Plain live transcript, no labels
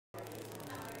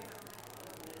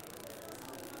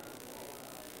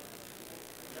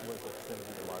was it going to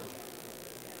be the large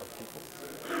of people?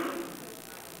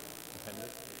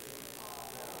 Intended?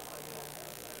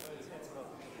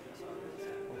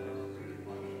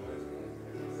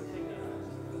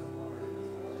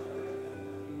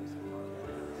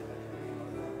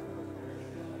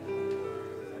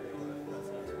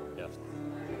 Yes,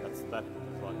 that's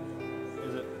fun.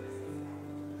 Is it?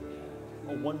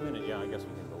 Oh, 1 minute. Yeah, I guess we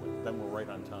can go in. Then we're right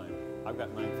on time. I've got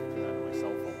 9:59 on my cell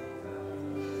phone.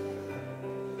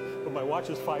 But my watch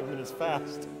is 5 minutes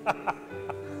fast.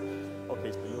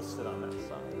 Okay, so you'll sit on that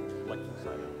side, lectern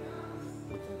side.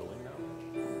 We can go in now.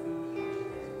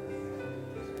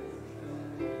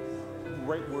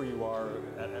 Right where you are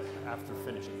after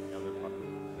finishing the other part.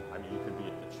 I mean, you could be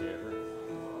at the chair.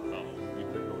 You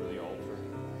could go to the altar.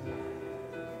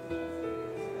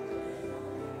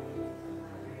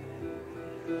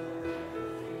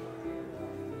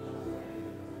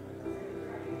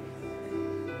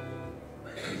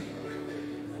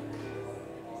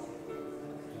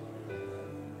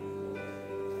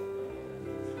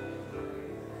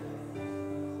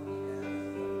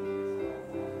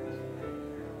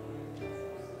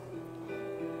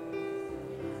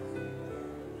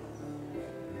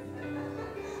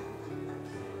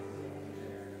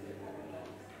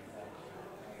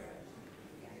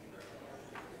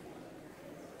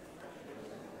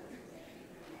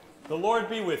 The Lord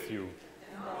be with you.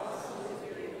 And also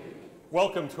with you.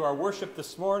 Welcome to our worship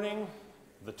this morning,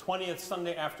 the 20th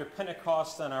Sunday after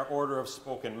Pentecost, and our order of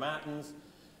spoken matins.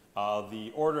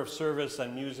 The order of service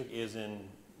and music is in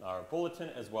our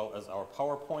bulletin as well as our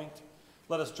PowerPoint.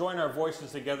 Let us join our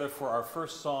voices together for our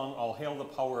first song, All Hail the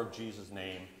Power of Jesus'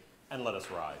 Name, and let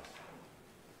us rise.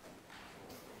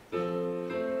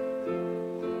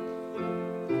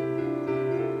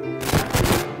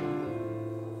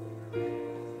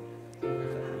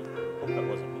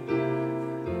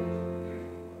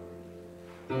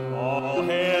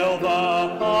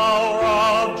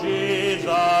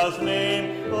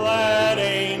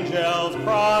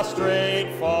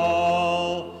 Prostrate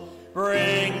fall,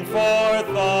 bring forth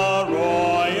the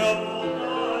royal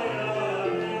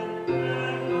diadem,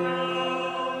 and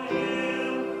crown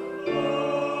him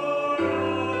Lord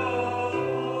of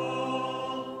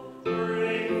all.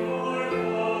 Bring forth the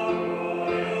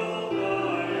royal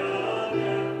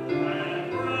diadem, and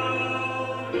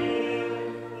crown him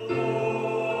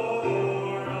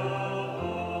Lord of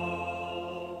all.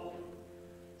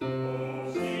 O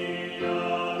Seed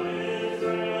of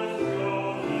Israel's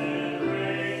chosen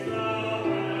race, the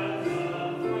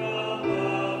ransom from the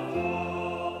fall.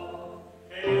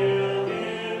 Hail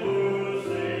him who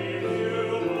saves you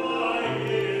by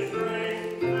his grace,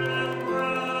 and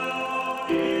crown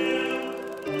him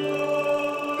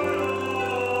Lord of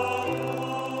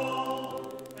all.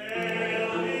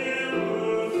 Hail him who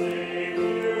saves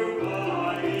you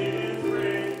by his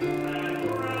grace, and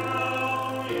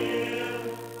crown him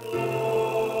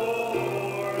Lord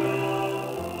of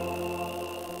all.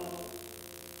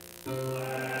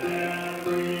 Let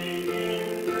every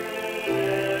kindred,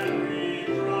 every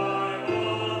tribe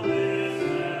on this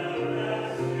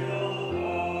celestial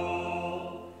wall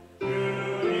to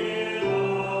in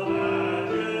all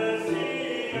majesty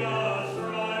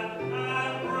ascribe,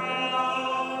 and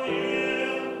crown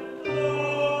him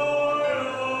Lord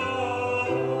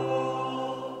of all.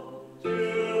 To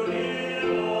him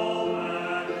all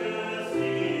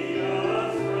majesty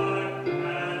ascribe,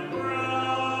 and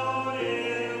crown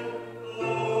him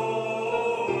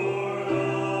Lord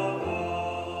of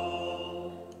all.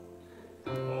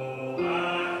 O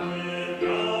active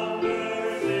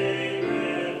yonder,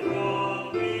 sacred throng,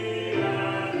 we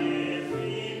at his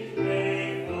feet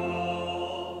may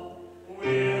fall.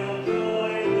 We'll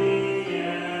join the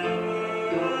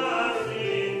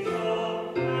everlasting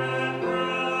song, and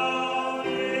crown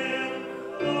him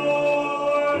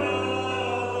Lord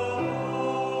of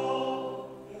all.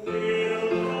 We'll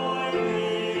join the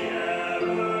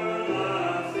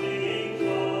everlasting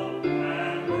song,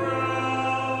 and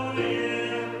crown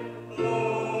him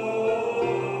Lord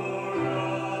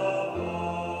of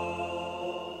all.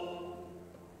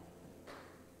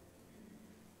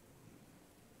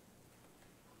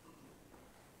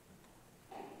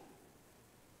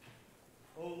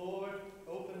 O Lord,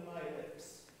 open my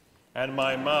lips. And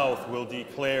my mouth will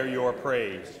declare your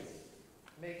praise.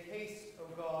 Make haste, O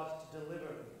God, to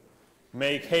deliver me.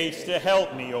 Make haste to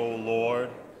help me, O Lord.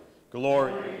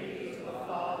 Glory. Glory be to the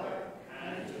Father,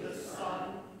 and to the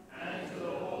Son, and to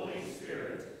the Holy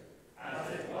Spirit, as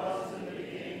it was in the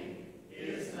beginning,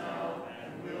 is now,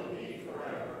 and will be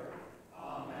forever.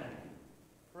 Amen.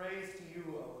 Praise to you,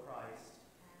 O Christ.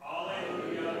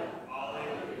 Alleluia,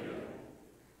 alleluia.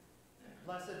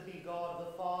 Blessed be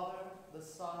the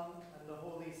Son, and the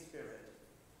Holy Spirit.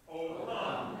 O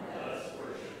come, let us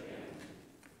worship him.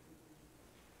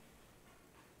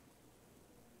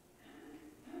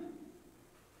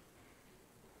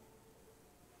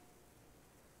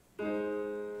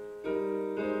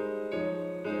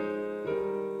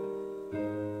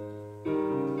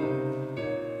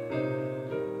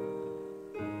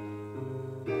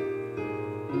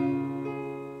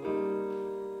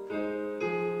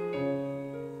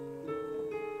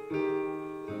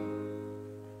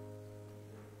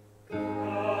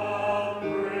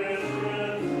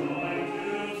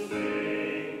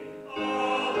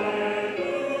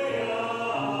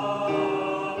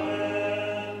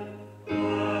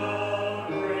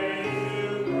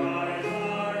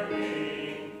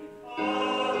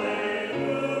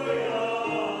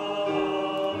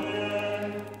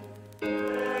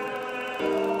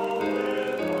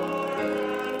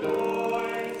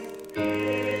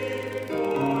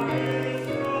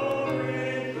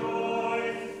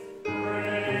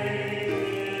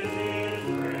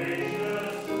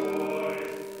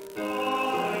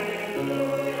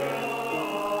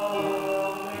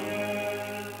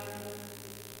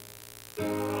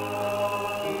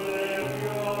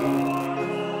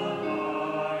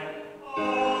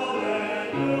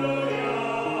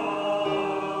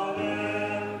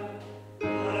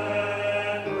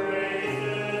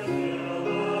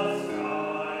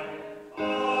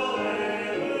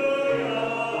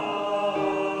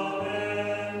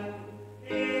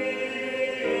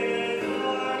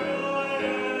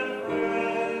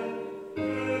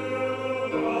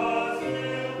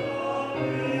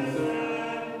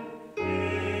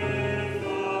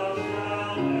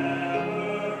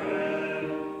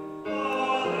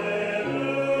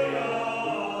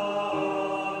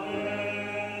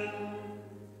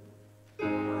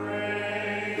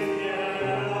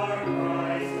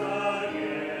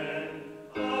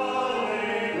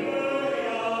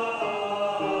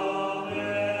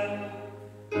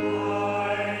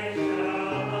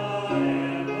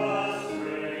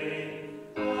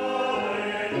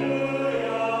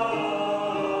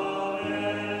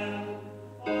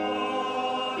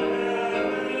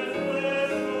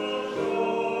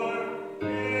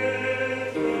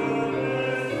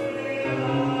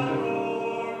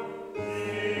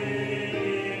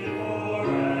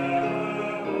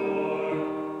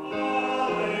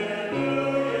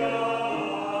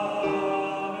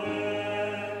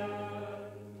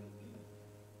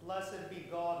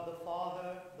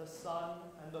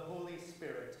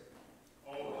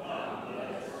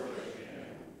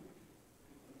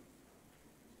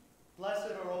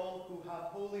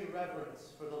 Holy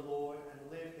reverence for the Lord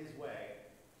and live his way.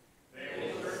 They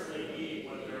will certainly eat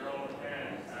what their own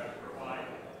hands have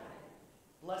provided.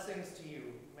 Blessings to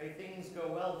you. May things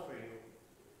go well for you.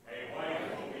 A wife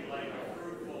will be like a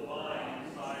fruitful vine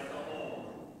inside the home.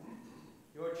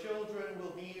 Your children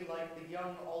will be like the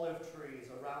young olive trees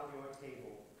around your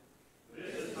table.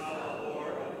 This is how the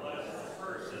Lord will bless the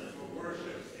person who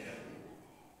worships him.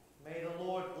 May the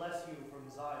Lord bless you from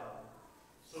Zion,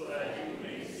 so that you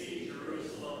may see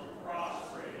Jerusalem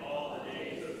prospering all the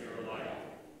days of your life.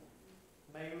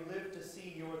 May you live to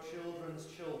see your children's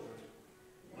children.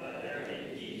 Let there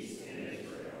be peace in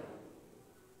Israel.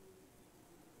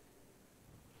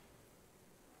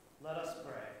 Let us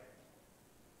pray.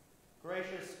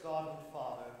 Gracious God and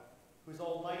Father, whose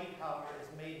almighty power is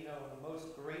made known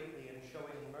most greatly in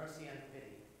showing mercy and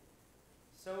pity,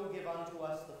 so give unto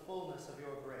us the fullness of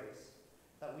your grace,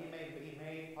 that we may be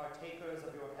made partakers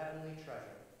of your heavenly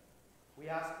treasure. We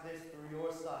ask this through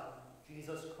your Son,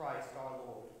 Jesus Christ our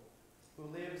Lord, who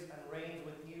lives and reigns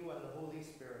with you and the Holy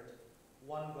Spirit,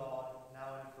 one God,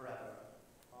 now and forever.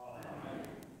 Amen.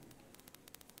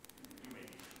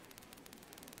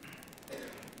 Amen.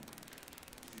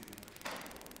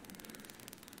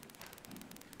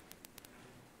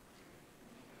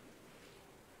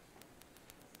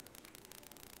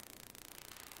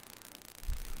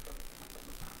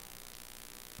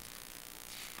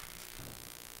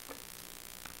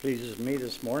 Pleases me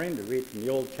this morning to read from the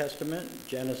Old Testament,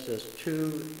 Genesis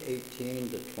 2:18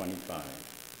 to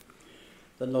 25.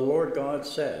 Then the Lord God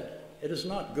said, "It is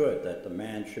not good that the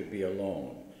man should be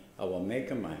alone. I will make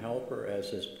him a helper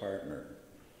as his partner."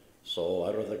 So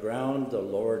out of the ground the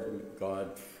Lord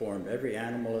God formed every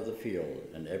animal of the field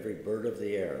and every bird of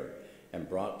the air, and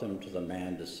brought them to the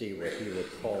man to see what he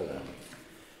would call them.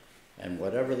 And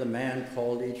whatever the man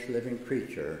called each living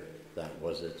creature, that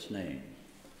was its name.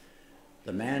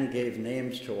 The man gave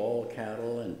names to all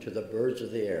cattle and to the birds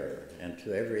of the air and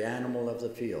to every animal of the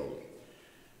field.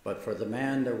 But for the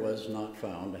man there was not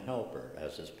found a helper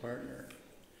as his partner.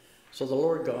 So the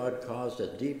Lord God caused a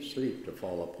deep sleep to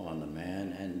fall upon the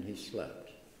man, and he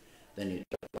slept. Then he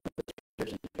took one of the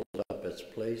ribs and filled up its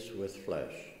place with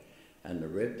flesh. And the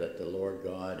rib that the Lord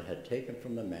God had taken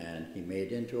from the man he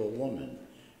made into a woman,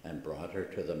 and brought her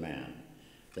to the man.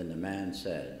 Then the man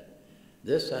said,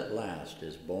 "This at last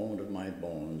is bone of my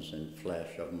bones and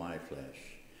flesh of my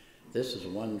flesh. This is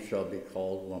one shall be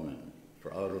called woman,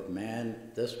 for out of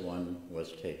man this one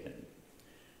was taken.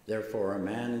 Therefore a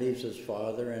man leaves his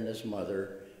father and his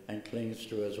mother and clings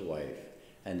to his wife,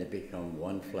 and they become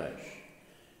one flesh.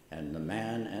 And the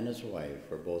man and his wife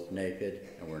were both naked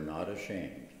and were not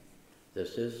ashamed."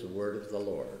 This is the word of the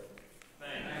Lord.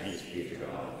 Thanks be to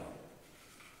God.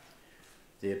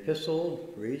 The epistle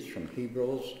reads from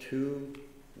Hebrews 2,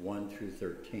 1 through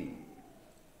 13.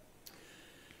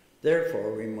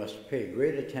 Therefore we must pay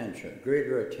greater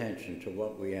attention to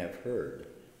what we have heard,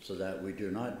 so that we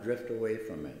do not drift away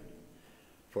from it.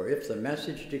 For if the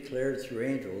message declared through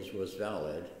angels was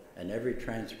valid, and every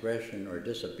transgression or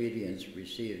disobedience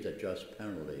received a just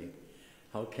penalty,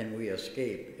 how can we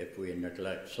escape if we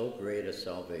neglect so great a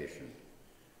salvation?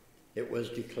 It was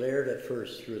declared at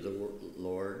first through the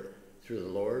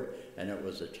Lord, and it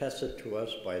was attested to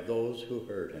us by those who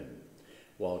heard him,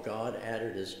 while God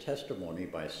added his testimony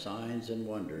by signs and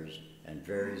wonders and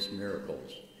various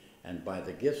miracles, and by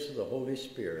the gifts of the Holy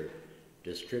Spirit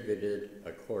distributed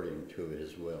according to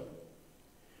his will.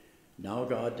 Now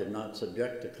God did not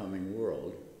subject the coming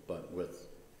world,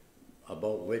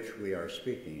 about which we are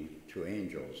speaking, to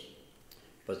angels.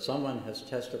 But someone has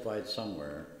testified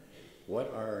somewhere,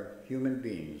 "What are human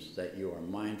beings that you are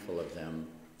mindful of them,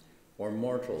 or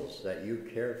mortals that you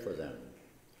care for them?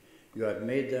 You have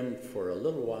made them for a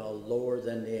little while lower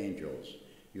than the angels.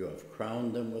 You have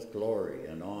crowned them with glory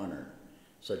and honor,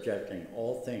 subjecting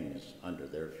all things under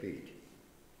their feet."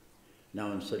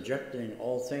 Now in subjecting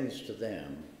all things to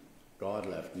them, God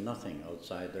left nothing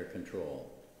outside their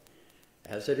control.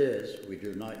 As it is, we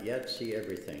do not yet see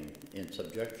everything in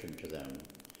subjection to them,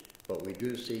 but we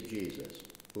do see Jesus,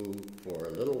 who for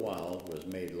a little while was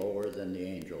made lower than the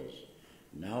angels,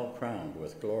 now crowned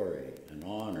with glory and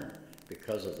honor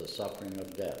because of the suffering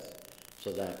of death,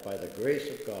 so that by the grace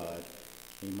of God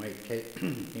he might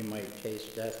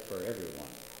taste death for everyone.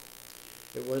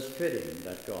 It was fitting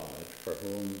that God, for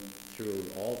whom through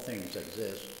all things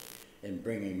exist, in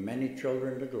bringing many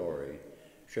children to glory,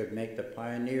 should make the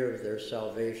pioneer of their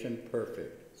salvation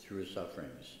perfect through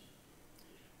sufferings.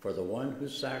 For the one who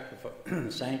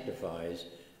sanctifies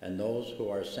and those who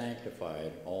are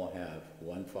sanctified all have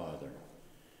one Father.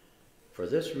 For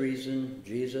this reason,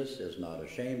 Jesus is not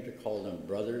ashamed to call them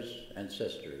brothers and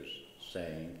sisters,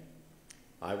 saying,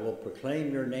 "I will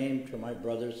proclaim your name to my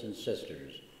brothers and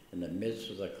sisters. In the midst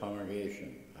of the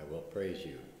congregation, I will praise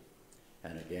you."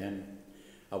 And again,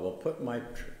 "I will put my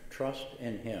trust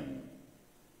in him."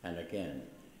 And again,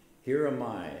 "Here am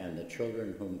I and the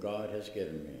children whom God has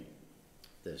given me."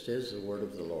 This is the word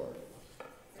of the Lord.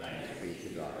 Thanks be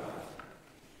to God.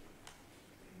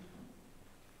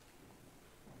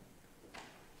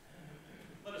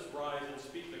 Let us rise and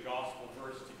speak the gospel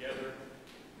verse together.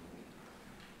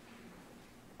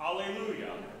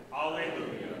 Alleluia,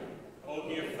 alleluia. Oh,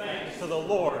 give thanks to the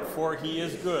Lord, for he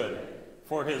is good,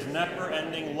 for his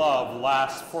never-ending love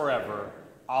lasts forever.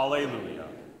 Alleluia.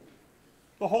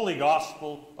 The Holy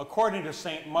Gospel, according to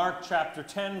St. Mark chapter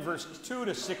 10, verses 2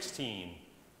 to 16.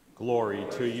 Glory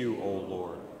to you, O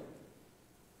Lord.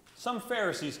 Some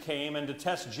Pharisees came, and to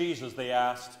test Jesus they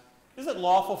asked, "Is it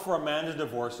lawful for a man to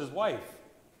divorce his wife?"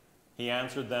 He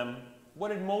answered them, "What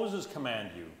did Moses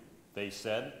command you?" They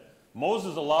said,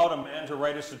 "Moses allowed a man to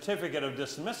write a certificate of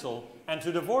dismissal and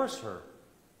to divorce her."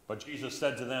 But Jesus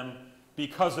said to them,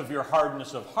 "Because of your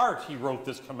hardness of heart, he wrote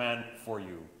this commandment for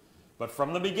you. But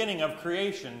from the beginning of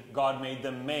creation, God made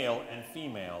them male and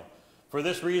female. For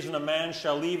this reason, a man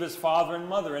shall leave his father and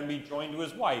mother and be joined to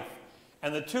his wife,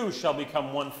 and the two shall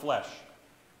become one flesh.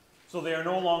 So they are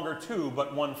no longer two,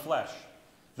 but one flesh.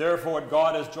 Therefore, what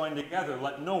God has joined together,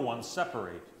 let no one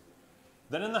separate."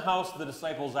 Then in the house the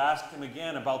disciples asked him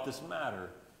again about this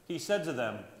matter. He said to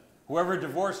them, "Whoever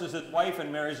divorces his wife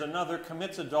and marries another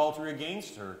commits adultery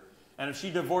against her. And if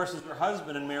she divorces her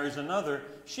husband and marries another,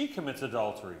 she commits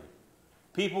adultery."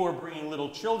 People were bringing little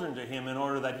children to him in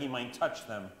order that he might touch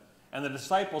them, and the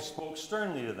disciples spoke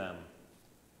sternly to them.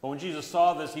 But when Jesus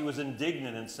saw this, he was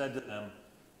indignant and said to them,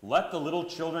 "Let the little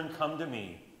children come to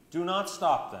me. Do not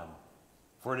stop them,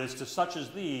 for it is to such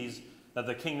as these that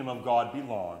the kingdom of God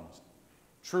belongs.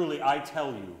 Truly, I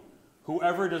tell you,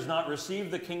 whoever does not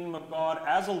receive the kingdom of God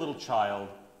as a little child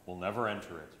will never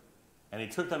enter it." And he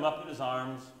took them up in his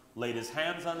arms, laid his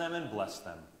hands on them, and blessed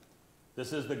them.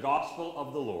 This is the gospel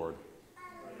of the Lord.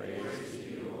 Praise to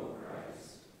you, O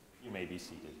Christ. You may be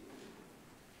seated.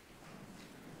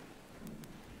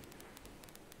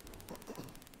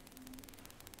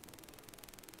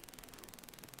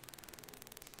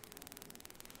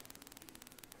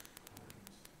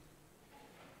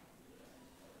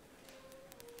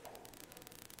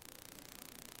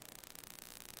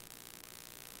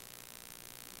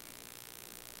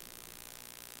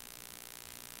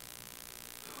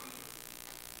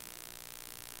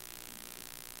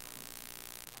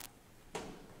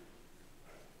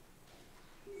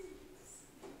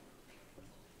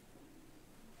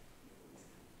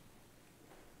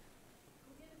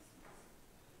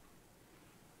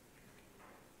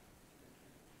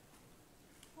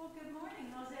 Well, good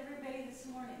morning. How's everybody this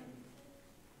morning?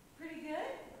 Pretty good?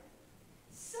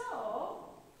 So,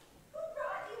 who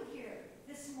brought you here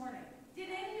this morning? Did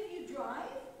any of you drive?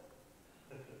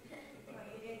 Well,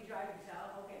 you didn't drive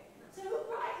yourself? Okay. So who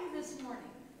brought you this morning?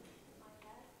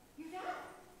 Your dad?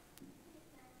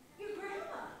 Your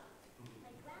grandma?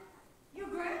 Your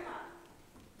grandma?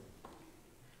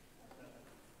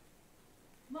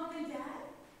 Mom and dad?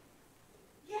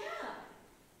 Yeah.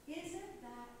 Isn't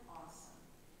that awesome?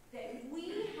 That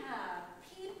we have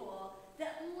people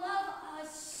that love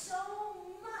us so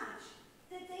much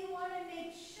that they want to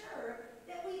make sure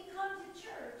that we come to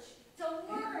church to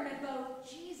learn about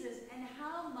Jesus and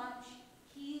how much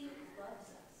he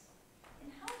loves us. And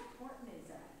how important is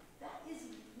that? That is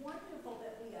wonderful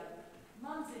that we have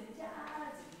moms and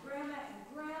dads and grandma and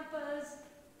grandpas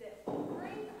that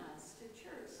bring us to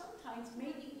church. Sometimes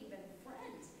maybe even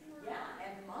friends. Yeah,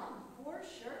 and mom, for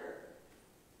sure.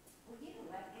 Well, you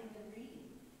know what? In the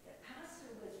reading, the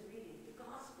pastor was reading the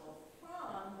gospel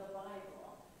from the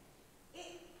Bible.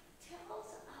 It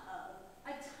tells of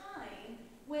a time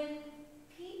when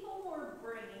people were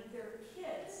bringing their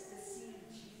kids to see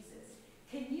Jesus.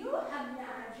 Can you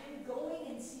imagine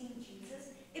going and seeing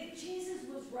Jesus if Jesus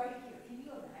was right here? Can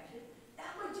you imagine?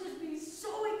 That would just be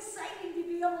so exciting to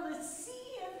be able to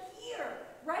see him here,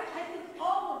 right? I think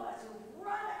all of us would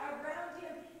run around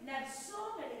him and have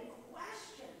so many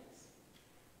questions.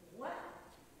 Well,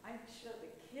 I'm sure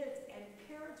the kids and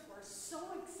parents were so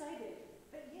excited.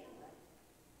 But you know what?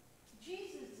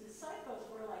 Jesus' disciples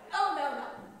were like, oh, no,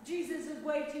 Jesus is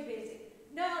way too busy.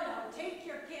 No, take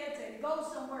your kids and go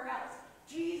somewhere else.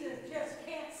 Jesus just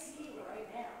can't see you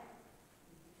right now.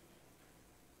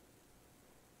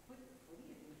 What do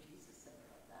you think Jesus said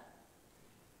about that?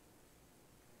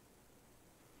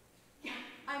 Yeah,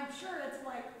 I'm sure it's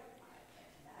like, I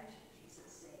can't imagine Jesus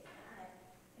saying that.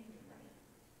 And you're right.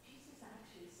 Jesus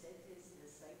actually said to his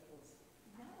disciples,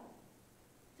 no,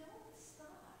 don't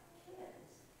stop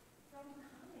kids from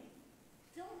coming.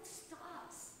 Don't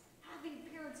stop having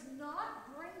parents not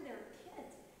bring their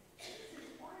kids.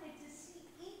 Jesus wanted to see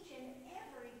each and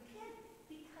every kid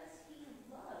because he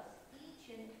loves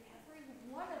each and every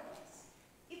one of us.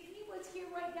 If he was here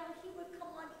right now, he would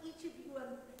come on each of you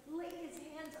and lay his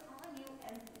hands on you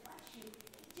and bless you.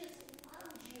 He just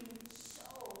loves you so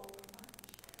much.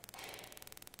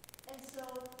 And so,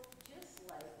 just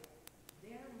like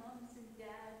their moms and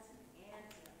dads and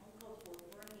aunts and uncles were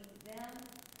bringing them,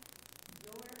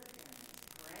 your parents,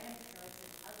 grandparents,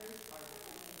 and others are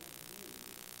bringing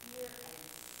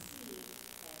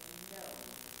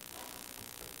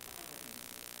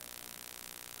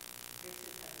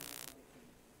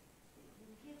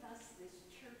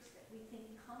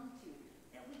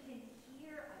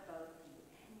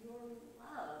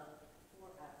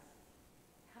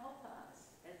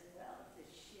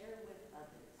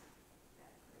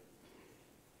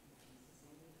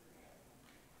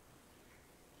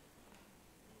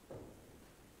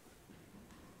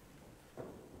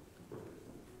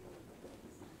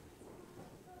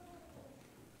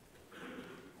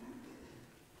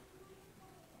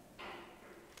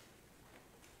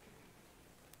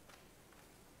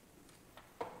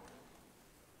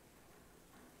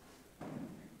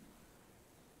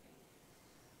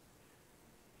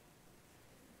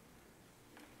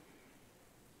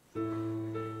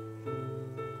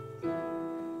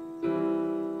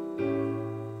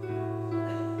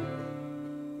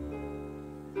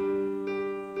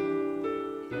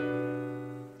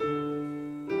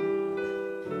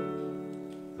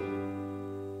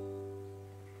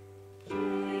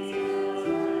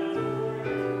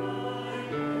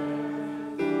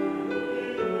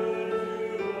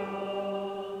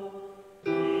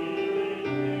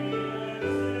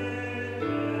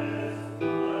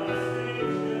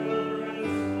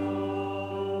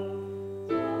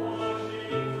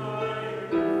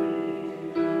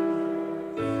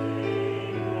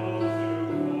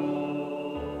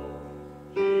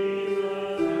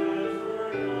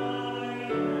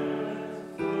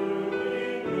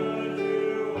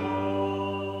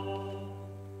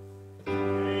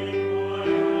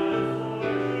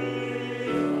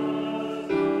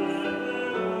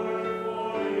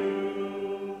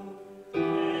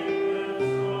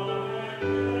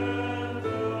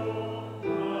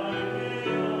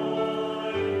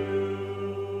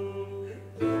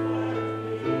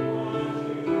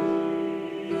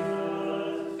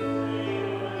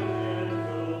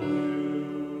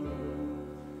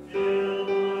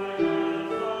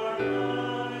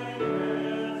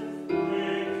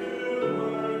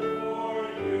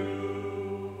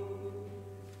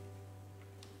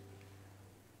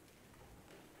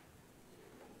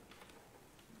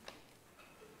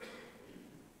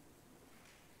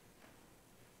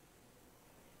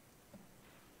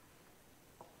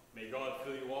May God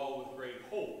fill you all with great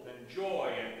hope and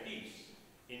joy and peace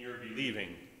in your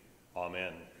believing.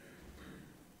 Amen.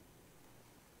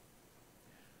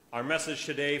 Our message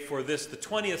today for this, the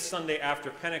 20th Sunday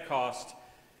after Pentecost,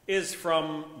 is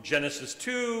from Genesis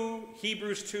 2,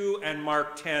 Hebrews 2, and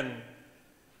Mark 10,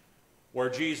 where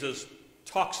Jesus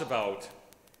talks about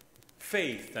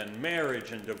faith and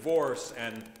marriage and divorce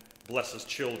and blesses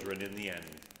children in the end.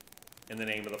 In the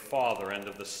name of the Father, and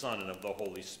of the Son, and of the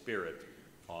Holy Spirit.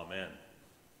 Amen.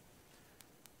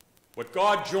 What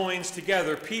God joins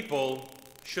together, people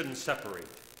shouldn't separate.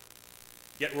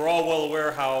 Yet we're all well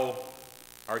aware how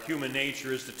our human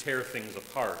nature is to tear things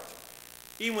apart,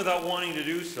 even without wanting to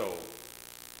do so.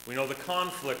 We know the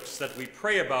conflicts that we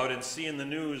pray about and see in the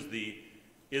news, the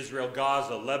Israel,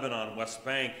 Gaza, Lebanon, West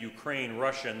Bank, Ukraine,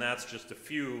 Russia, and that's just a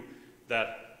few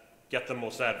that get the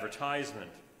most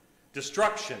advertisement.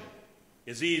 Destruction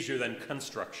is easier than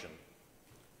construction.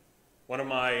 One of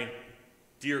my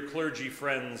dear clergy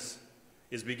friends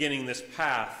is beginning this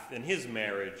path in his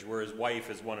marriage where his wife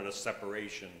has wanted a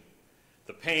separation.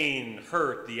 The pain,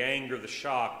 hurt, the anger, the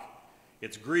shock,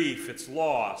 it's grief, it's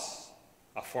loss,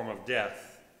 a form of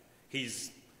death.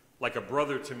 He's like a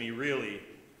brother to me, really,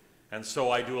 and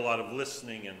so I do a lot of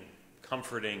listening and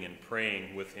comforting and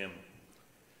praying with him.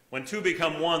 When two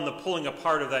become one, the pulling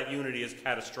apart of that unity is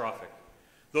catastrophic.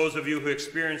 Those of you who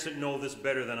experience it know this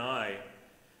better than I.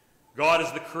 God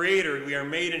is the creator, we are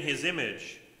made in his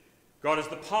image. God is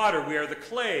the potter, we are the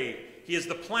clay. He is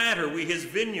the planter, we his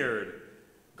vineyard.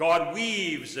 God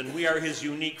weaves, and we are his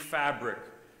unique fabric.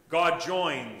 God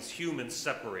joins, humans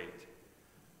separate.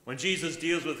 When Jesus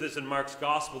deals with this in Mark's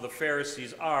gospel, the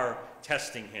Pharisees are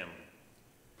testing him.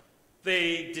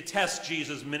 They detest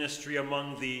Jesus' ministry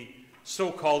among the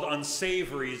so-called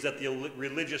unsavories that the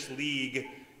religious league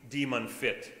deem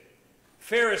unfit.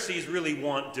 Pharisees really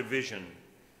want division.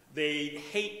 They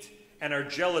hate and are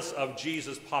jealous of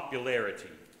Jesus' popularity.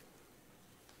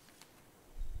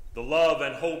 The love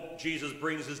and hope Jesus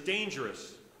brings is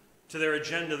dangerous. To their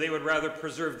agenda, they would rather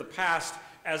preserve the past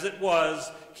as it was,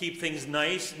 keep things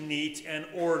nice, neat, and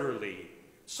orderly.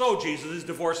 So Jesus is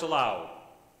divorce allowed.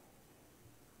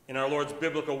 In our Lord's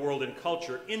biblical world and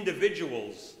culture,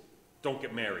 individuals don't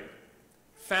get married.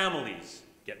 Families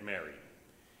get married.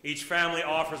 Each family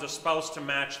offers a spouse to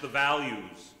match the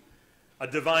values, a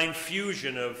divine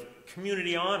fusion of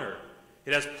community honor.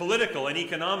 It has political and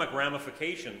economic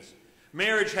ramifications.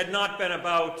 Marriage had not been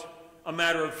about a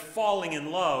matter of falling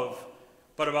in love,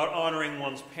 but about honoring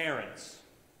one's parents.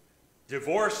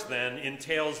 Divorce, then,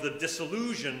 entails the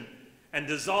dissolution and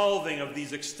dissolving of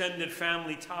these extended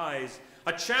family ties,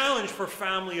 a challenge for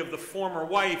family of the former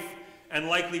wife, and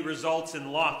likely results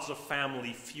in lots of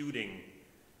family feuding.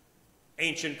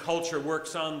 Ancient culture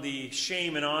works on the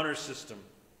shame and honor system.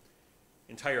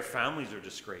 Entire families are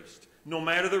disgraced, no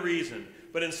matter the reason.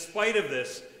 But in spite of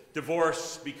this,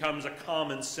 divorce becomes a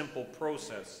common, simple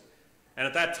process. And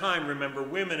at that time, remember,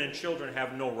 women and children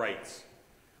have no rights.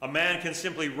 A man can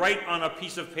simply write on a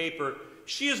piece of paper,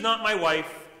 "She is not my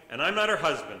wife, and I'm not her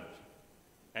husband."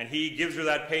 And he gives her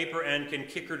that paper and can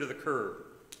kick her to the curb.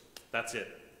 That's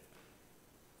it.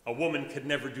 A woman could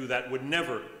never do that, would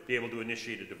never be able to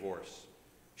initiate a divorce.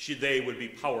 They would be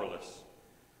powerless.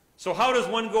 So how does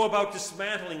one go about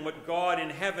dismantling what God in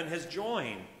heaven has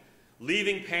joined?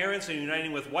 Leaving parents and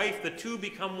uniting with wife, the two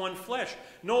become one flesh.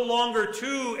 No longer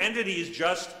two entities,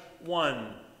 just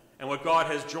one. And what God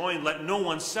has joined, let no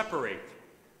one separate.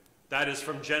 That is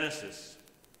from Genesis.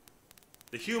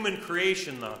 The human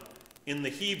creation, in the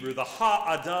Hebrew, the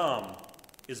ha-adam,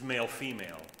 is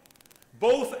male-female.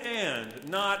 Both and,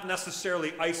 not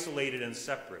necessarily isolated and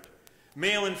separate.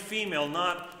 Male and female,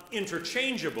 not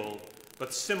interchangeable,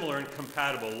 but similar and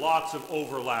compatible. Lots of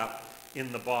overlap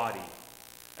in the body.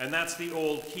 And that's the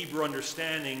old Hebrew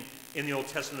understanding in the Old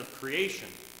Testament of creation.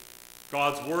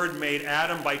 God's word made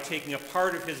Adam by taking a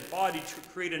part of his body to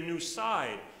create a new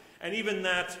side. And even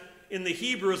that in the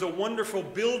Hebrew is a wonderful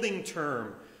building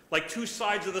term, like two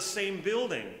sides of the same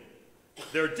building.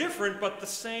 They're different, but the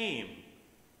same.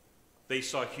 They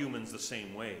saw humans the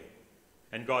same way.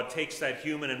 And God takes that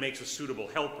human and makes a suitable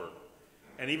helper.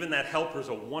 And even that helper is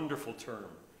a wonderful term.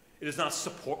 It is not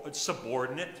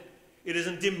subordinate. It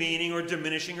isn't demeaning or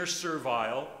diminishing or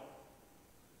servile.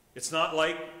 It's not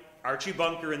like Archie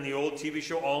Bunker in the old TV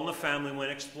show All in the Family when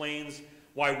it explains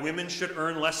why women should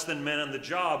earn less than men on the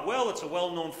job. Well, it's a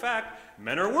well-known fact.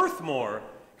 Men are worth more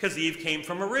because Eve came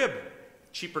from a rib.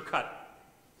 Cheaper cut.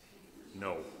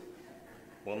 No.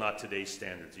 Well, not today's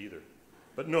standards either.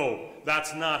 But no,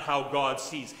 that's not how God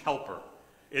sees helper.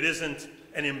 It isn't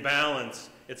an imbalance.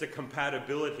 It's a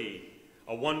compatibility,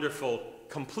 a wonderful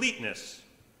completeness.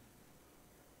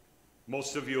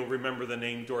 Most of you will remember the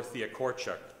name Dorothea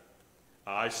Korchak.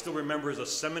 I still remember as a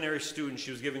seminary student,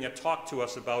 she was giving a talk to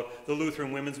us about the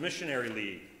Lutheran Women's Missionary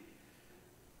League.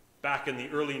 Back in the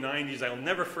early 90s, I'll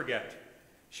never forget.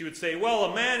 She would say, well,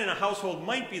 a man in a household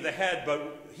might be the head,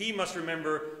 but he must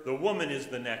remember the woman is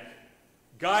the neck.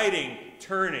 Guiding,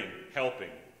 turning,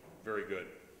 helping. Very good.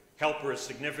 Helper is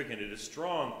significant. It is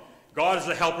strong. God is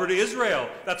a helper to Israel.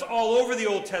 That's all over the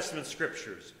Old Testament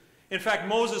scriptures. In fact,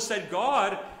 Moses said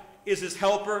God is his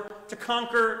helper to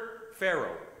conquer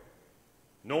Pharaoh.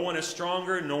 No one is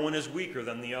stronger, no one is weaker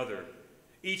than the other.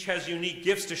 Each has unique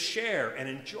gifts to share and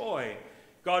enjoy.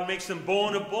 God makes them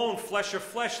bone of bone, flesh of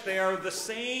flesh. They are the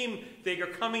same. They are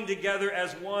coming together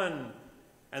as one.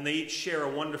 And they each share a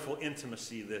wonderful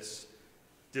intimacy, this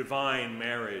divine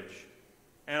marriage.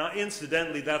 And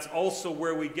incidentally, that's also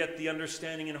where we get the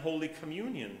understanding in Holy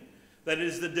Communion. That it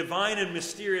is the divine and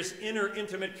mysterious inner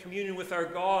intimate communion with our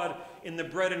God in the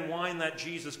bread and wine that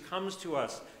Jesus comes to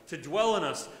us, to dwell in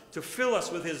us, to fill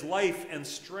us with his life and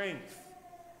strength.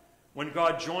 When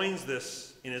God joins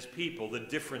this in his people, the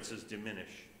differences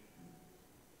diminish.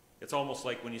 It's almost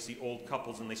like when you see old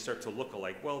couples and they start to look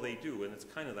alike. Well, they do, and it's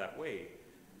kind of that way.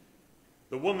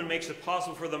 The woman makes it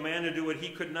possible for the man to do what he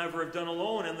could never have done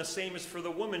alone, and the same is for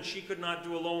the woman. She could not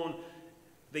do alone.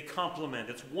 They complement.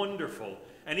 It's wonderful.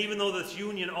 And even though this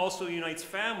union also unites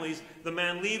families, the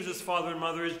man leaves his father and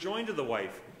mother, is joined to the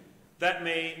wife. That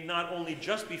may not only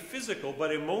just be physical,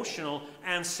 but emotional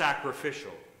and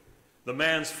sacrificial. The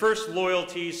man's first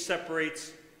loyalty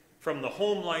separates from the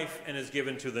home life and is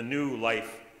given to the new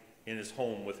life in his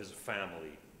home with his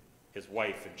family, his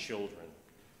wife and children.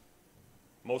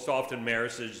 Most often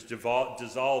marriages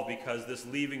dissolve because this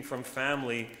leaving from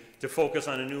family to focus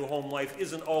on a new home life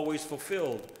isn't always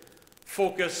fulfilled.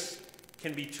 Focus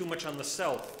can be too much on the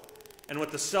self, and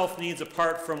what the self needs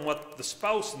apart from what the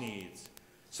spouse needs.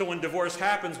 So when divorce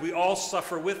happens, we all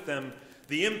suffer with them.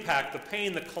 The impact, the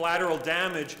pain, the collateral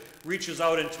damage reaches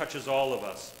out and touches all of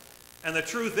us. And the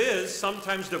truth is,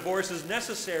 sometimes divorce is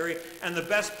necessary and the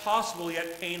best possible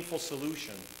yet painful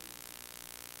solution.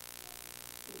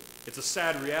 It's a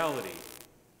sad reality.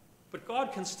 But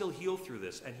God can still heal through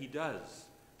this, and he does.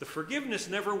 The forgiveness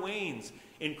never wanes.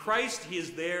 In Christ, he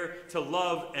is there to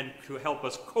love and to help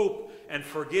us cope and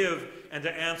forgive and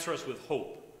to answer us with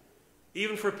hope.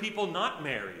 Even for people not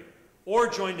married or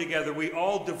joined together, we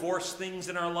all divorce things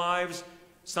in our lives,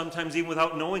 sometimes even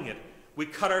without knowing it. We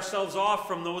cut ourselves off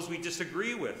from those we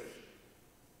disagree with.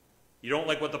 You don't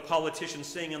like what the politician's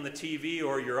saying on the TV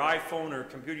or your iPhone or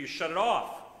computer, you shut it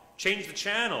off. Change the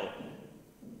channel.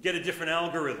 Get a different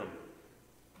algorithm.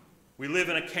 We live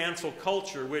in a cancel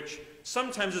culture, which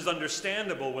sometimes is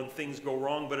understandable when things go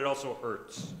wrong, but it also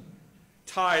hurts.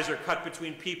 Ties are cut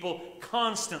between people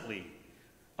constantly.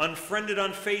 Unfriended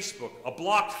on Facebook, a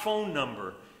blocked phone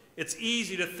number. It's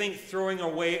easy to think throwing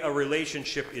away a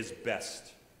relationship is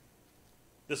best.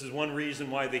 This is one reason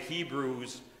why the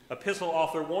Hebrews epistle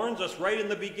author warns us right in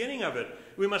the beginning of it.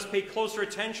 We must pay closer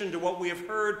attention to what we have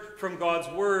heard from God's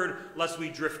word, lest we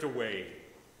drift away.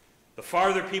 The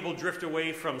farther people drift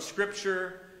away from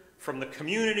Scripture, from the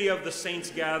community of the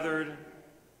saints gathered,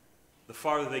 the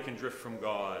farther they can drift from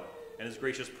God and his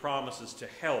gracious promises to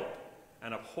help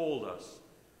and uphold us.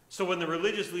 So when the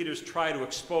religious leaders try to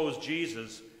expose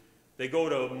Jesus, they go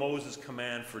to Moses'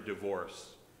 command for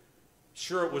divorce.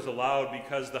 Sure, it was allowed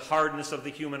because the hardness of the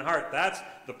human heart. That's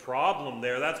the problem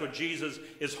there. That's what Jesus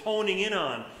is honing in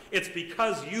on. It's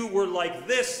because you were like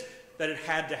this that it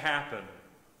had to happen.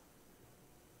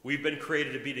 We've been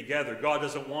created to be together. God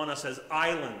doesn't want us as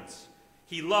islands.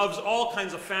 He loves all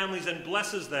kinds of families and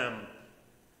blesses them.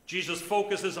 Jesus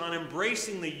focuses on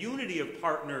embracing the unity of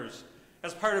partners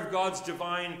as part of God's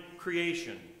divine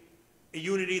creation, a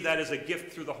unity that is a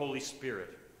gift through the Holy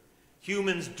Spirit.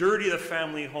 Humans dirty the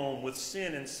family home with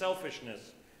sin and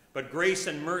selfishness, but grace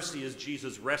and mercy is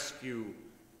Jesus' rescue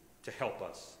to help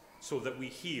us so that we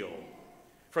heal.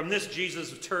 From this,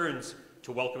 Jesus turns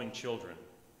to welcoming children.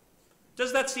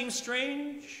 Does that seem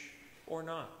strange or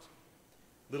not?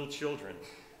 Little children,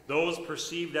 those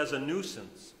perceived as a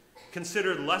nuisance,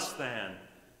 considered less than,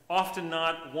 often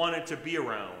not wanted to be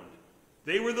around.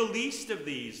 They were the least of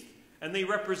these, and they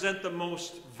represent the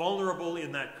most vulnerable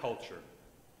in that culture.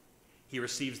 He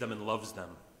receives them and loves them.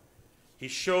 He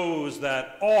shows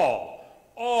that all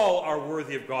are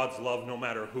worthy of God's love, no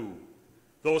matter who.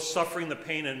 Those suffering the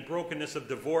pain and brokenness of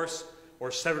divorce or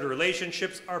severed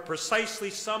relationships are precisely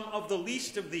some of the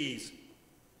least of these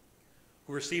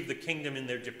who receive the kingdom in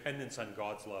their dependence on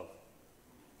God's love.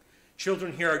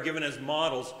 Children here are given as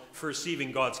models for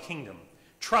receiving God's kingdom.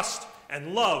 Trust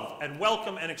and love and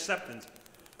welcome and acceptance.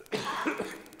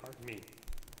 Pardon me.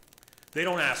 They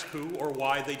don't ask who or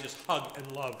why, they just hug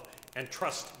and love and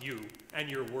trust you and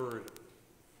your word.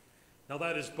 Now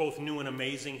that is both new and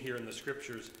amazing here in the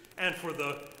scriptures, and for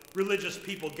the religious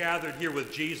people gathered here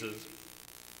with Jesus.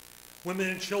 Women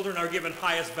and children are given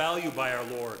highest value by our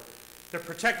Lord. They're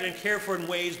protected and cared for in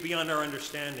ways beyond our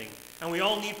understanding. And we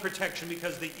all need protection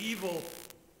because the evil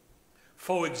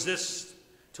foe exists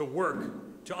to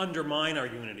work to undermine our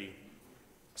unity.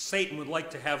 Satan would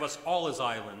like to have us all as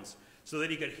islands so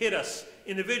that he could hit us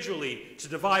individually to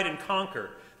divide and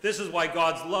conquer. This is why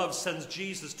God's love sends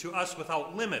Jesus to us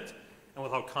without limit and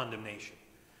without condemnation.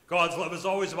 God's love is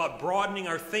always about broadening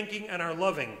our thinking and our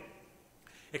loving,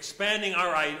 expanding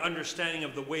our understanding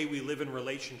of the way we live in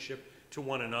relationship to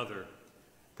one another,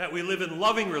 that we live in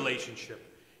loving relationship.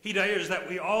 He desires that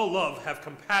we all love, have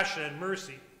compassion and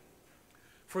mercy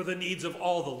for the needs of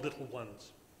all the little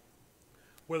ones,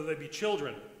 whether they be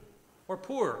children or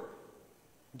poor,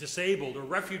 disabled or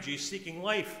refugees seeking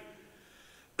life,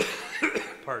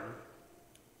 pardon,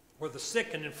 or the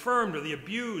sick and infirmed, or the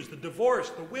abused, the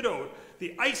divorced, the widowed,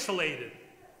 the isolated,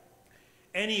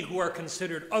 any who are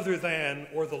considered other than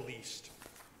or the least.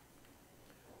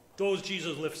 Those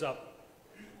Jesus lifts up.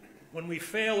 When we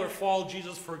fail or fall,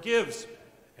 Jesus forgives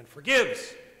and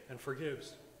forgives and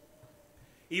forgives.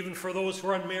 Even for those who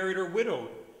are unmarried or widowed,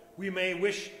 we may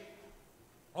wish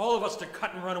all of us to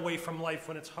cut and run away from life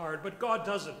when it's hard, but God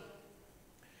doesn't.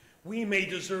 We may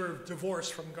deserve divorce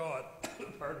from God.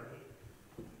 Pardon me.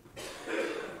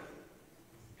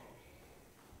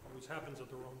 Always happens at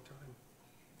the wrong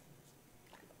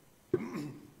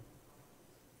time.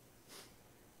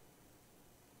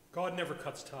 God never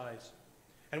cuts ties.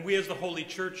 And we as the Holy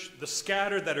Church, the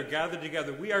scattered that are gathered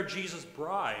together, we are Jesus'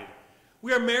 bride.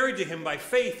 We are married to him by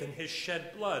faith in his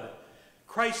shed blood.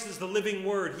 Christ is the living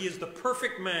word. He is the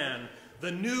perfect man,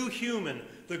 the new human,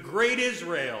 the great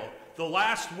Israel, the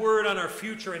last word on our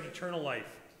future and eternal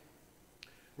life.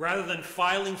 Rather than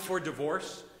filing for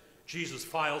divorce, Jesus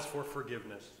files for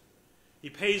forgiveness. He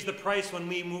pays the price when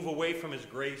we move away from his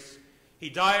grace. He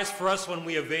dies for us when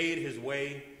we evade his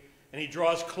way. And he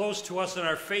draws close to us in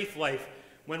our faith life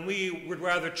when we would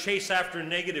rather chase after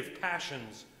negative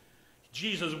passions.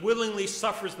 Jesus willingly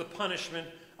suffers the punishment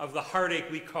of the heartache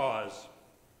we cause.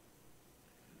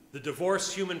 The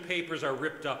divorced human papers are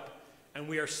ripped up, and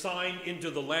we are signed into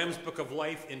the Lamb's Book of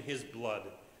Life in his blood,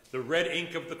 the red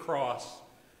ink of the cross,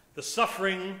 the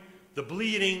suffering, the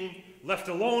bleeding, left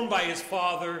alone by his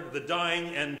Father, the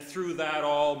dying, and through that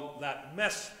all, that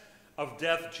mess of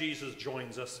death, Jesus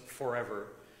joins us forever.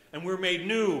 And we're made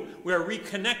new. We are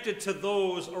reconnected to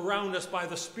those around us by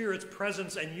the Spirit's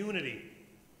presence and unity.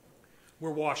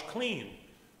 We're washed clean.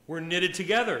 We're knitted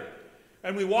together.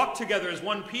 And we walk together as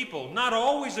one people, not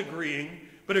always agreeing,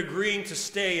 but agreeing to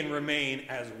stay and remain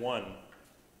as one.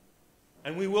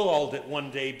 And we will all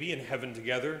one day be in heaven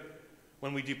together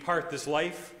when we depart this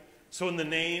life. So in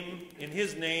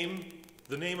his name,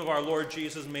 the name of our Lord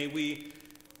Jesus, may we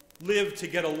live to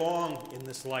get along in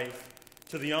this life,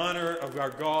 to the honor of our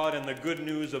God and the good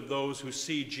news of those who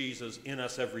see Jesus in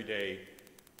us every day.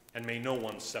 And may no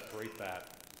one separate that.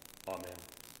 Amen.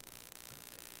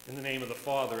 In the name of the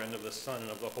Father, and of the Son, and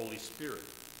of the Holy Spirit.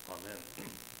 Amen.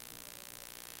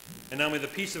 And now may the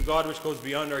peace of God, which goes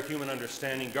beyond our human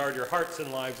understanding, guard your hearts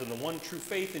and lives in the one true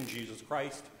faith in Jesus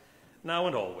Christ, now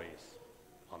and always.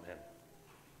 Amen.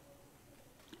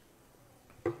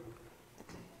 You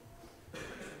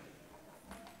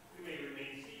may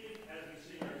remain seated as we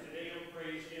sing our Te Deum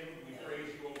praise hymn. We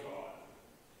praise you, O God.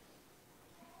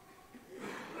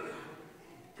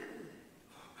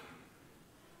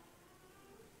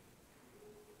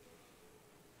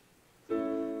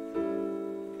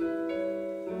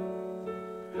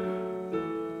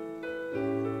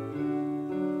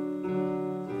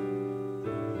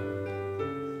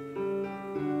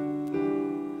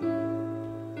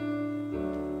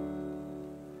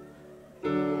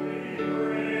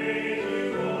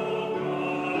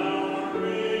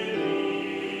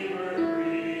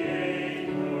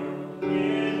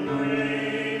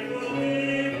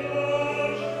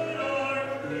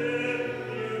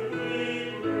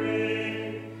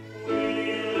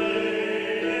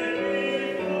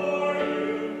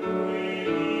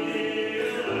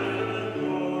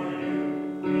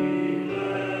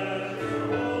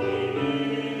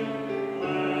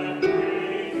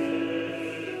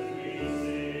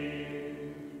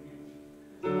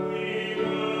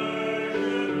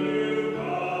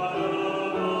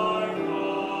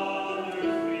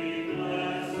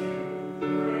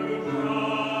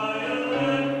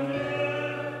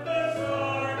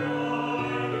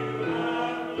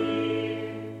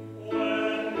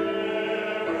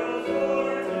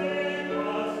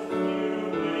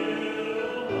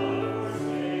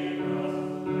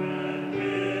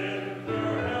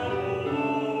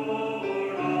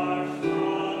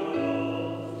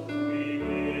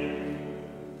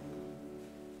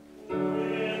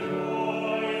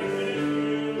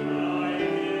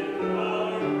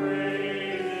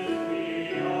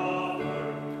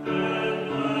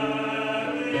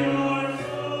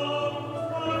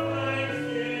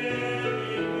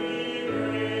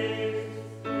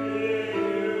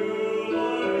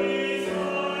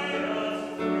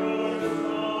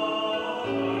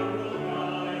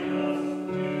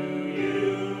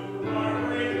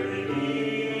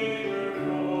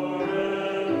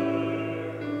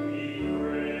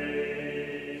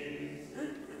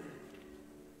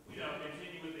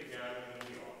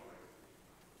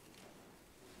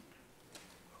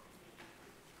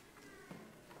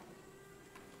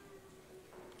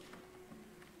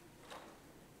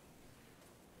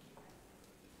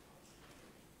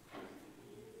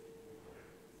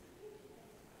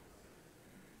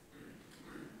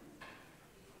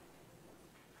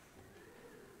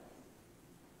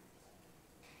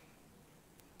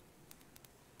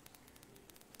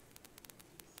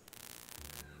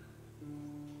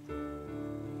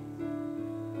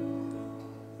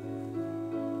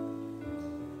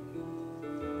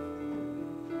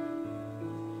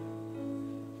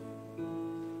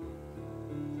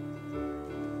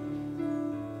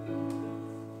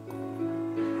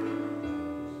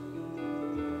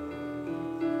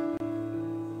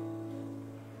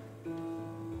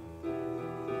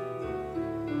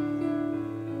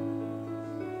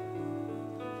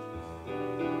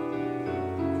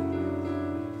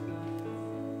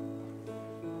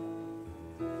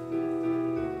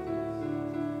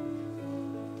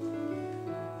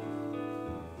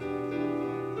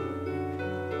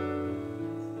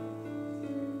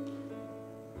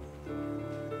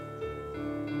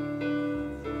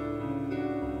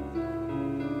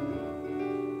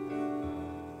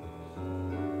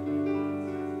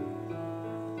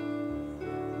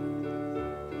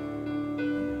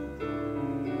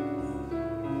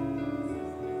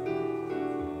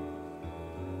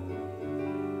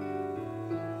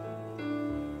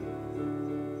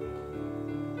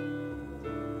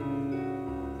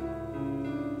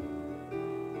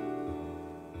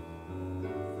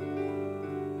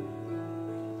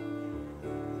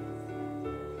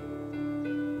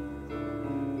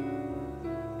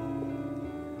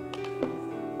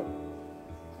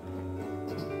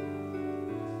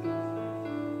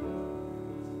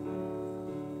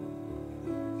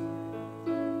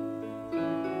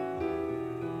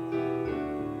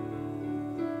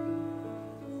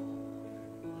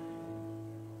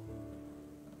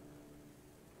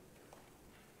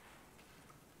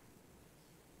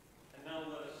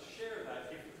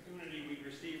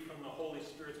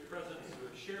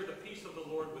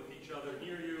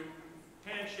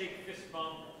 Handshake, fist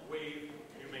bump, wave,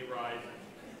 you may rise.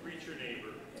 Greet your neighbor.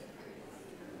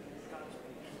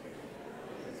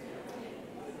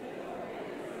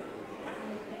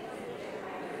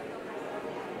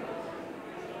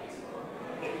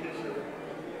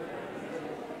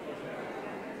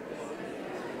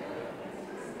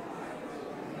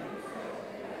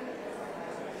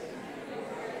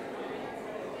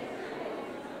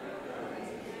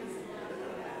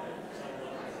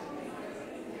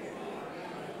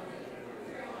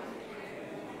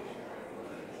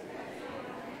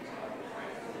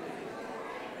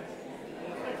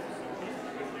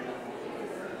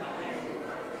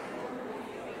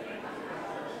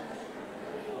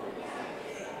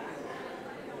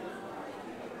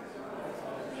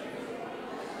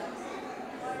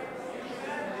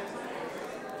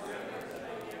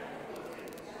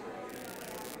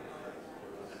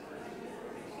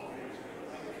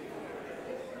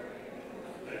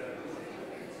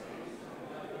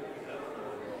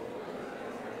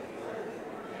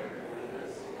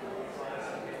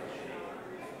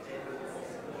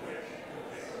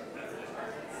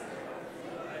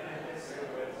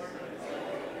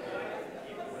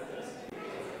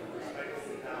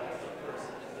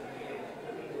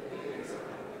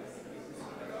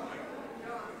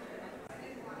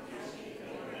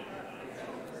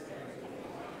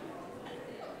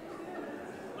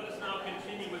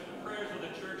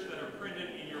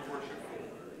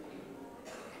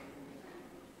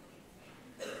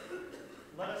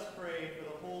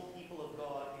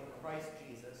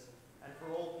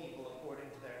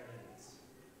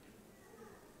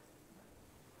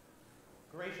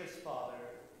 Gracious Father,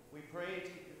 we pray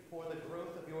for the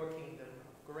growth of your kingdom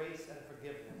of grace and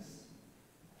forgiveness,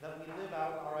 that we live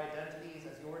out our identities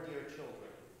as your dear children.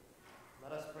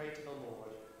 Let us pray to the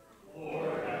Lord.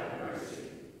 Lord, have mercy.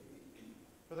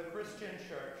 For the Christian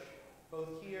Church,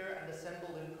 both here and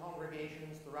assembled in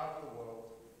congregations throughout the world,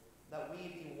 that we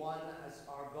be one as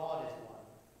our God is one,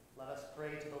 let us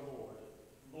pray to the Lord.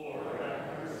 Lord,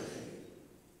 have mercy.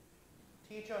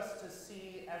 Teach us to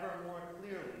see ever more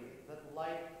clearly that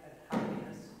life and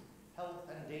happiness, health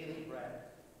and daily bread,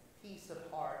 peace of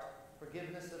heart,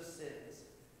 forgiveness of sins,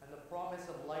 and the promise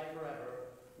of life forever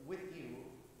with you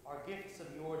are gifts of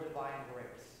your divine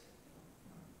grace.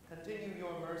 Continue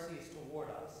your mercies toward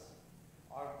us,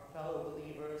 our fellow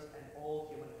believers, and all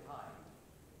humankind.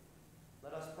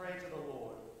 Let us pray to the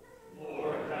Lord.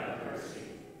 Lord, have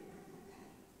mercy.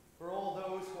 For all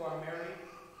those who are married,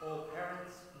 all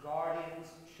parents, guardians,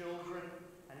 children,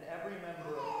 and every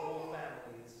member of all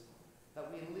families,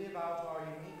 that we live out our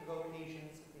unique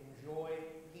vocations in joy,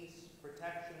 peace,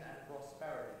 protection, and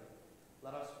prosperity,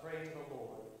 let us pray to the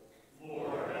Lord.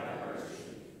 Lord, have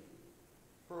mercy.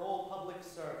 For all public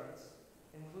servants,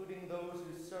 including those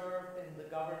who serve in the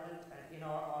government and in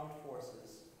our armed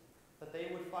forces, that they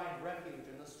would find refuge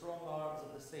in the strong arms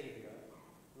of the Savior,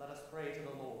 let us pray to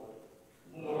the Lord.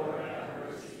 Lord, have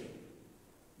mercy.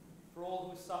 For all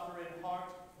who suffer in heart,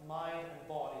 mind, and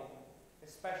body,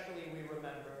 especially we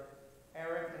remember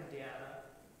Eric and Deanna,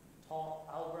 Tom,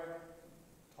 Albrecht,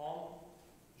 Tom,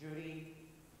 Judy,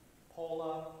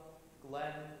 Paula,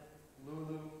 Glenn,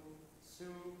 Lulu,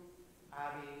 Sue,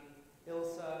 Abby,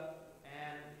 Ilsa,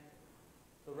 Anne,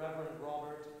 the Reverend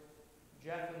Robert,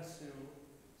 Jeff and Sue,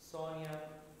 Sonia,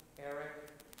 Eric,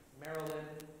 Marilyn,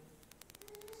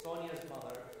 Sonia's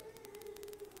mother,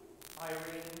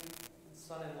 Irene,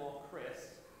 son-in-law Chris,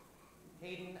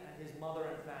 Hayden and his mother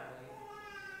and family,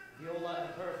 Viola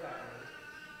and her family,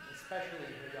 especially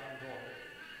her young daughter,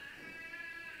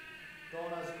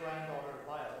 Donna's granddaughter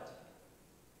Violet,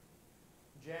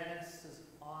 Janice's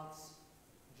aunts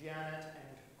Janet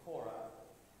and Cora,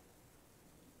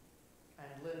 and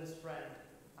Lynn's friend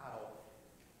Adolf.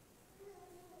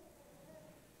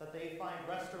 That they find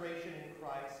restoration in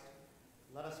Christ,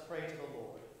 let us pray to the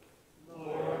Lord.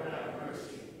 Lord, have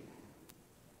mercy.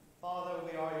 Father,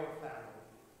 we are your family.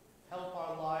 Help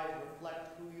our lives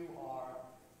reflect who you are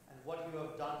and what you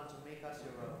have done to make us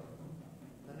your own.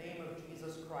 In the name of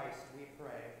Jesus Christ, we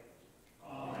pray.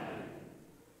 Amen.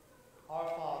 Our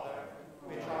Father,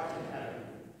 which art in heaven,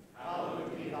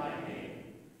 hallowed be thy name.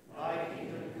 Thy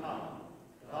kingdom come,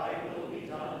 thy will be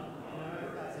done on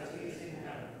earth as it is in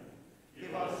heaven.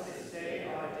 Give us this day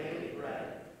our daily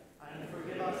bread, and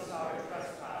forgive us our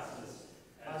trespasses,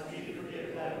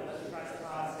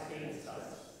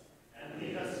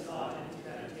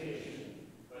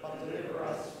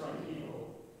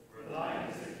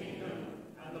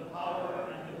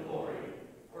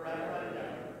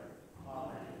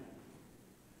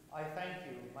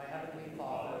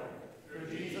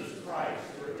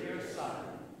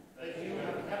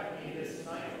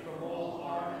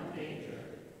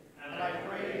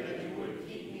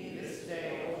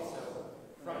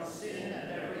 sin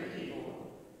and every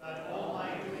evil, that all my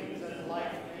doings and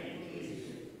life may please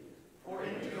you. For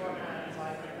into your hands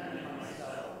I commend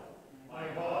myself, my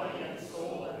body and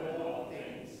soul and all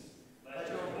things. Let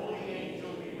your holy angel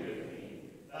be with me,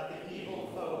 that the evil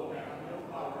foe may have no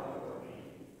power over me.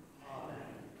 Amen.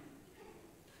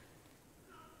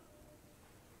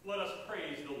 Let us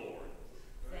praise the Lord.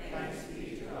 Thanks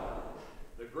be to God.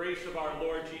 The grace of our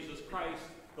Lord Jesus Christ,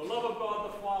 the love of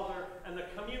God the Father, and the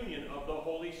communion of the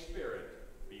Holy Spirit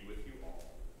be with you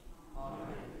all.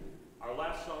 Amen. Our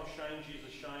last song, Shine,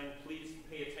 Jesus, Shine, please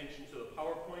pay attention to the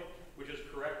PowerPoint, which is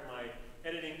correct.